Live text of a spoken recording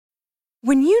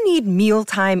When you need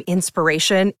mealtime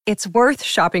inspiration, it's worth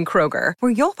shopping Kroger,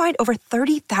 where you'll find over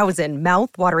 30,000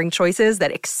 mouth-watering choices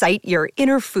that excite your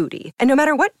inner foodie. And no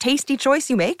matter what tasty choice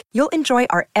you make, you'll enjoy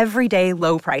our everyday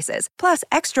low prices, plus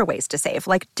extra ways to save,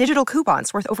 like digital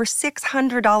coupons worth over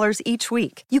 $600 each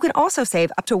week. You can also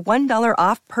save up to $1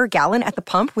 off per gallon at the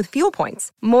pump with fuel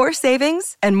points. More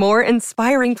savings and more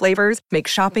inspiring flavors make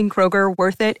shopping Kroger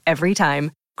worth it every time.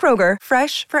 Kroger,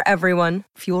 fresh for everyone.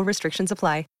 Fuel restrictions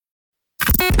apply.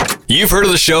 You've heard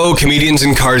of the show Comedians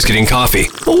in Cars Getting Coffee.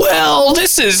 Well,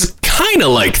 this is kind of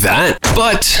like that,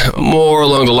 but more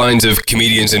along the lines of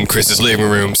comedians in Chris's living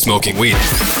room smoking weed.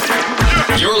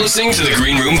 You're listening to the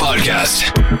Green Room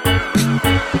Podcast.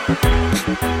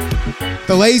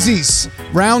 The Lazies,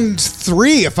 round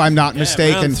 3, if I'm not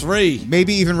mistaken. Round 3.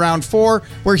 Maybe even round 4.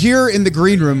 We're here in the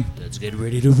Green Room. Let's get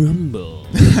ready to rumble.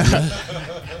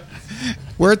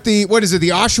 We're at the, what is it, the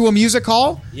Oshawa Music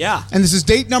Hall? Yeah. And this is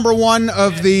date number 1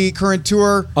 of the current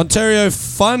tour. Ontario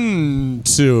Fun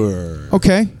Tour.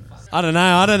 Okay. I don't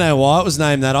know why it was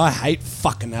named that. I hate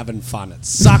fucking having fun. It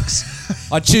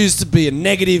sucks. I choose to be a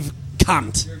negative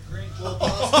cunt. There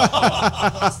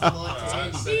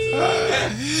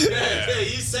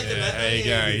you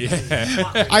go.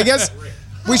 Yeah. I guess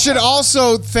we should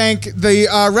also thank the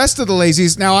rest of the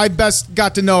Lazies. Now, I best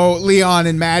got to know Leon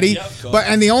and Maddie,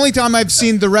 and the only time I've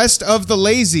seen the rest of the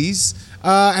Lazies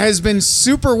has been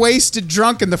super wasted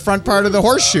drunk in the front part of the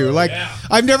Horseshoe. Like,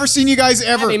 I've never seen you guys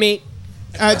ever. That'd be me.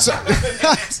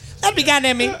 That'd be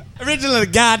goddamn me. Original of the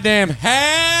goddamn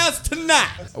house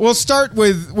tonight. We'll start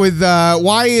with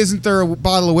why isn't there a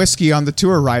bottle of whiskey on the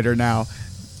tour rider now?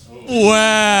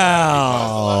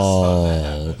 Wow.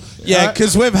 Yeah,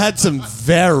 because we've had some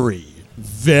very,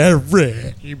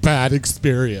 very bad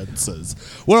experiences.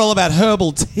 We're all about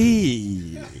herbal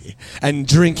tea and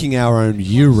drinking our own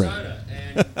urine.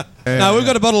 No, we've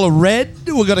got a bottle of red,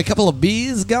 we've got a couple of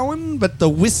beers going, but the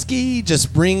whiskey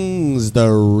just brings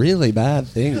the really bad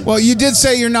thing. Well, you did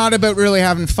say you're not about really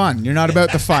having fun. You're not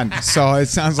about the fun. So it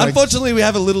sounds like... Unfortunately, we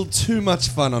have a little too much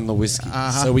fun on the whiskey,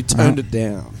 so we toned it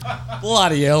down.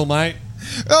 Bloody hell, mate.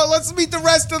 Oh, let's meet the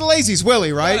rest of the Lazies.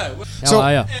 Willie, right? How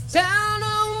are you?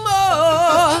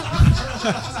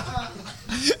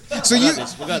 So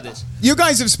we got this. You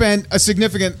guys have spent a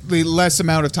significantly less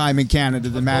amount of time in Canada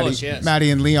than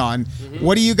Maddie and Leon. Mm-hmm.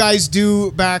 What do you guys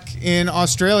do back in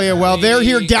Australia? Well, they're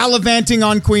here gallivanting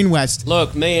on Queen West.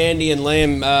 Look, me, Andy, and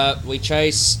Liam, we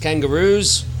chase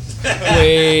kangaroos.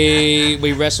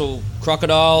 we wrestle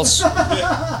crocodiles.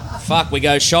 Fuck, we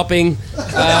go shopping.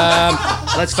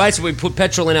 Let's face it, we put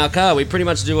petrol in our car. We pretty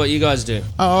much do what you guys do.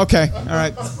 Oh, okay. All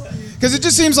right. Because it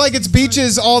just seems like it's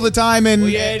beaches all the time and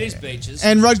it is beaches.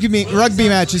 And rugby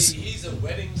matches. He's a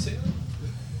wedding singer?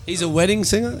 He's a wedding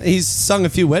singer? He's sung a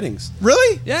few weddings.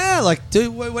 Really? Yeah, like,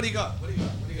 dude, what do you got?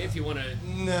 If you want to...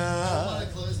 No.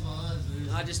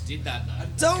 I just did that, though. I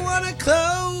don't want to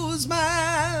close my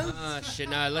eyes. Oh, shit,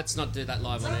 no, let's not do that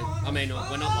live on it. I mean,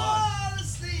 we're not live.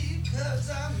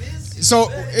 So,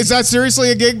 is that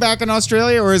seriously a gig back in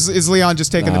Australia, or is Leon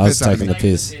just taking the piss out of me?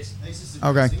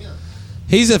 Okay.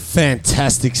 He's a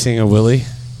fantastic singer, Willie.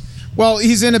 Well,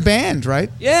 he's in a band, right?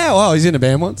 Yeah, well, he's in a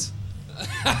band once.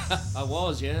 I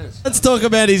was, yes. Let's talk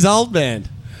about his old band.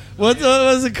 What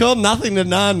was it called? Nothing to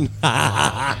None.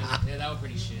 Yeah, they were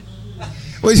pretty shit.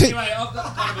 Well, Anyway, I've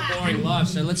got kind of a boring life,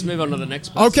 so let's move on to the next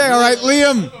person. Okay, all right,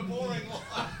 Liam.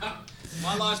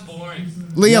 My life's boring.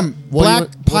 Liam, Black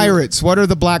Pirates. What are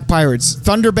the Black Pirates?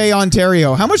 Thunder Bay,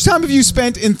 Ontario. How much time have you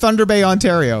spent in Thunder Bay,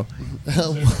 Ontario?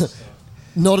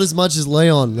 Not as much as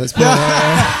Leon. Let's be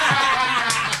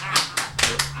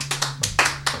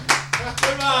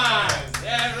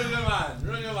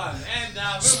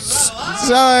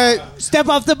So, step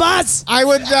off the bus. I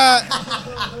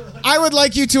would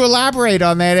like you to elaborate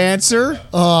on that answer.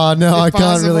 Oh no, I can't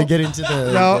possible. really get into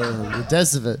the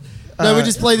depths of it. No, we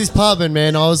just play this pub, and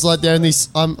man, I was like the only.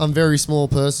 I'm a very small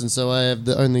person, so I have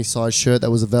the only size shirt that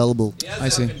was available. I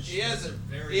see.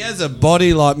 He has a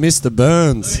body like Mr.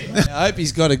 Burns. I hope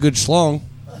he's got a good schlong.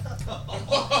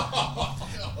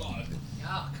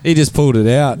 He just pulled it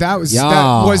out. That was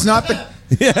not the.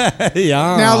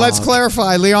 Yeah. Now let's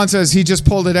clarify. Leon says he just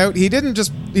pulled it out. He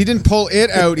didn't pull it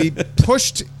out. He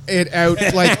pushed it out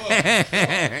like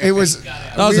it was.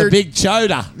 That was a big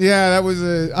choda. Yeah, that was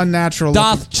unnatural.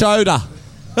 Darth choda.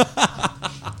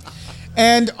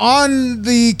 And on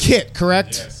the kit,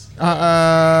 correct?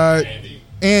 Yes.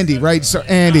 Andy, right? So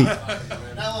Andy.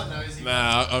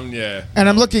 Nah, yeah. And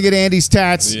I'm looking at Andy's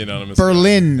tats. The anonymous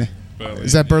Berlin.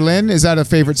 Is that Berlin? Is that a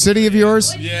favorite city of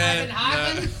yours?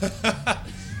 Yeah.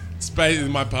 It's basically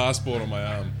my passport on my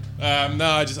arm.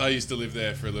 No, I used to live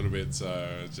there for a little bit, so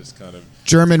it's just kind of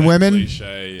German women?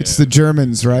 Cliche, It's the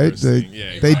Germans, right? Yeah,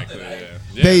 exactly.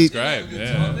 Yeah, it's great.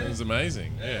 Yeah, it was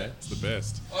amazing. Yeah, it's the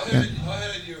best. I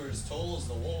heard you were as tall as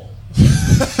the wall.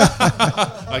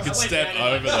 I could step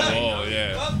over the wall.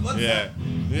 Yeah.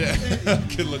 I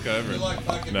could look over You're it. like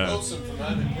fucking No. Wilson from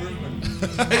Home Improvement.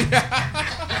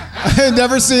 I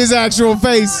never see his actual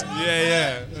face.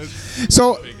 Yeah. It's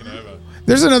So speaking over.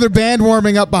 there's another band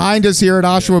warming up behind us here at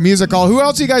Oshawa Music Hall. Who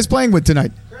else are you guys playing with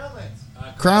tonight?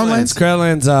 Crownlands.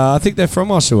 Crownlands, I think they're from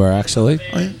Oshawa, actually.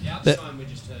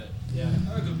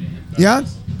 Yeah?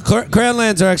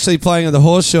 Crownlands are actually playing at the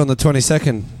Horseshoe on the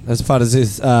 22nd as part of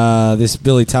this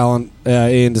Billy Talent,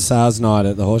 Ian DeSars night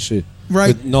at the Horseshoe.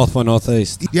 Right. With North by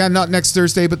Northeast. Yeah, not next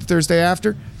Thursday, but the Thursday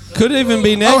after. Could even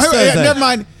be next Thursday. Never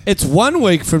mind. It's 1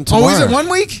 week from tomorrow. Oh, is it 1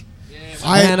 week?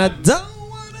 And I don't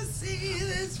want to see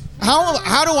this.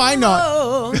 How do I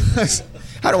not?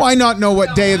 How do I not know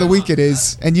what day of the week it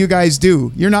is? And you guys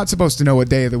do. You're not supposed to know what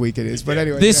day of the week it is. But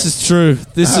anyway. This is true.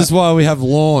 This is why we have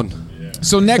lawn.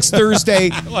 So next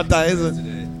Thursday. What day is it?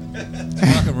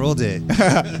 Rock and roll day.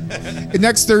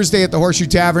 Next Thursday at the Horseshoe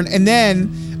Tavern, and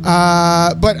then,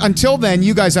 but until then,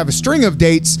 you guys have a string of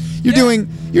dates. You're doing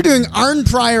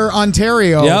Arnprior,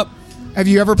 Ontario. Yep. Have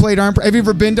you ever played Arnprior? Have you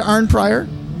ever been to Arnprior?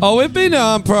 Oh, we've been to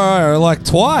Arnprior like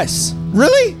twice.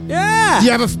 Really? Yeah. Do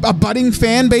you have a budding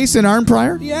fan base in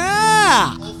Arnprior?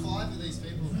 Yeah.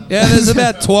 Yeah, there's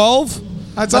about 12.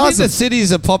 That's I think awesome. the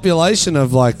city's a population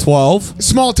of like 12.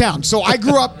 Small town. So I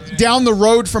grew up down the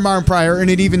road from Arnprior in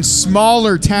an even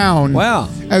smaller town. Wow.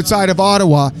 Outside of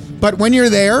Ottawa. But when you're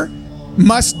there,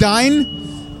 must dine.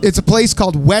 It's a place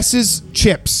called Wes's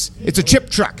Chips. It's a chip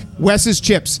truck. Wes's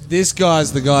Chips. This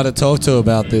guy's the guy to talk to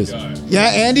about this. Yeah,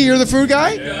 Andy, you're the food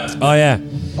guy? Oh, yeah.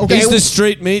 Okay. He's the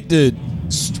street meat dude.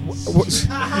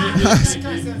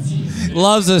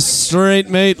 Loves a street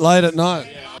meat late at night.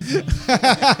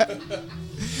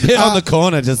 Hit on the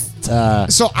corner, just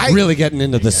really getting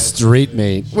into the street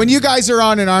meat. When you guys are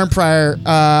on in Arnprior,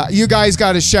 you guys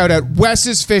got to shout out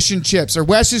Wes's Fish and Chips or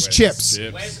Wes's Chips.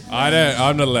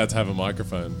 I'm not allowed to have a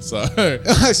microphone, so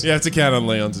you have to count on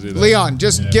Leon to do that. Leon,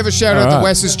 just give a shout out to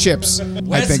Wes's Chips.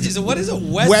 What is it?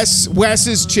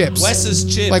 Wes's Chips.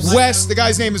 Wes's Chips. Like Wes, the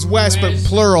guy's name is Wes, but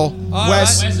plural.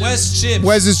 Wes. Wes Chips.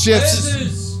 Wes's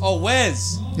Chips. Oh,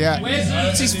 Wes. Yeah.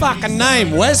 What's his fucking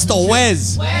name? West or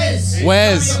Wes? Wes.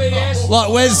 Like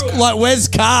Wes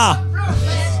Carr.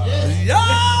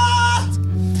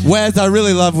 Wes, I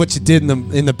really love what you did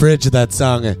in the bridge of that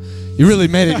song. You really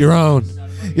made it your own.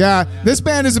 Yeah, this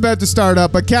band is about to start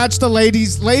up, but catch the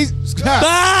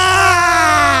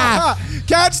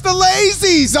catch the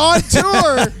Lazies on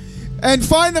tour and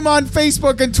find them on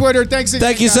Facebook and Twitter. Thanks again.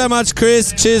 Thank you so much,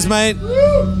 Chris. Cheers, mate.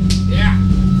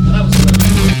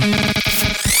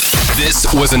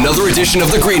 This was another edition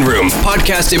of The Green Room,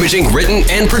 podcast imaging written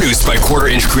and produced by Quarter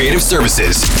Inch Creative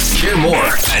Services. Hear more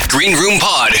at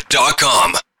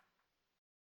greenroompod.com.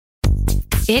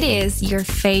 It is your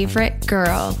favorite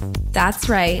girl. That's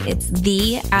right, it's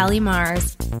the Allie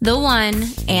Mars, the one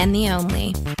and the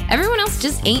only. Everyone else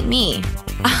just ain't me.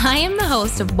 I am the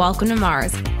host of Welcome to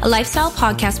Mars, a lifestyle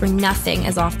podcast where nothing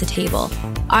is off the table.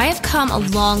 I have come a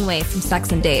long way from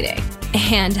sex and dating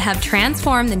and have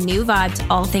transformed the new vibe to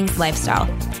all things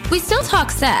lifestyle. We still talk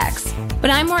sex, but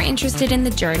I'm more interested in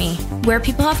the journey, where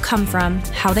people have come from,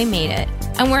 how they made it,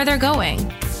 and where they're going.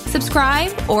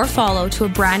 Subscribe or follow to a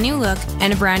brand new look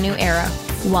and a brand new era.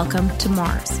 Welcome to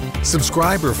Mars.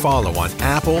 Subscribe or follow on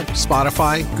Apple,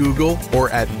 Spotify, Google, or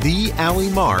at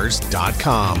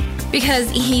theallymars.com. Because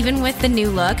even with the new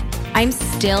look, I'm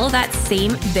still that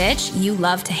same bitch you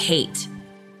love to hate.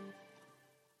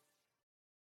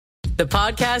 The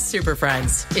Podcast Super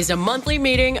Friends is a monthly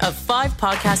meeting of 5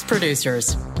 podcast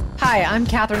producers. Hi, I'm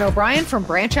Catherine O'Brien from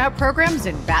Branch Out Programs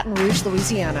in Baton Rouge,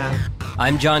 Louisiana.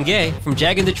 I'm John Gay from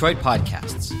Jag and Detroit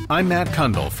Podcasts. I'm Matt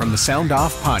Kundle from the Sound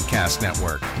Off Podcast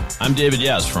Network. I'm David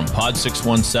Yaz from Pod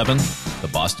 617, the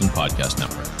Boston Podcast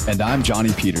Network. And I'm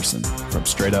Johnny Peterson from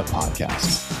Straight Up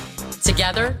Podcasts.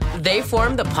 Together, they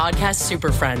form the Podcast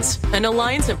Super Friends, an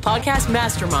alliance of podcast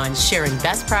masterminds sharing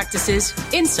best practices,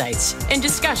 insights, and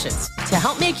discussions to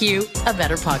help make you a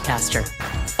better podcaster.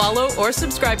 Follow or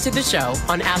subscribe to the show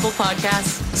on Apple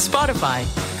Podcasts, Spotify,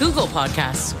 Google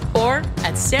Podcasts, or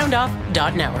at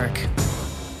soundoff.network.